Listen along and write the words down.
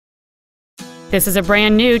This is a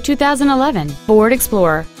brand new 2011 Ford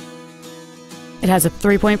Explorer. It has a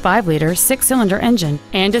 3.5-liter six-cylinder engine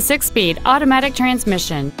and a 6-speed automatic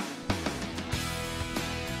transmission.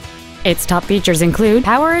 Its top features include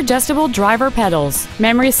power-adjustable driver pedals,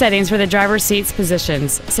 memory settings for the driver's seat's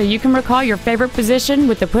positions, so you can recall your favorite position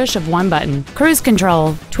with the push of one button, cruise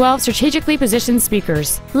control, 12 strategically positioned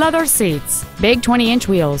speakers, leather seats, big 20-inch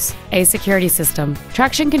wheels, a security system,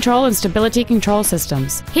 traction control and stability control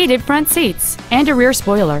systems, heated front seats, and a rear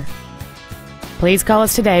spoiler. Please call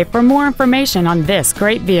us today for more information on this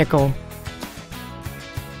great vehicle.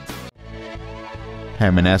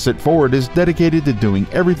 Hammonasset Ford is dedicated to doing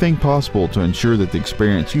everything possible to ensure that the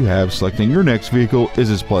experience you have selecting your next vehicle is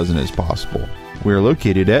as pleasant as possible. We are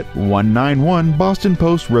located at 191 Boston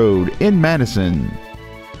Post Road in Madison.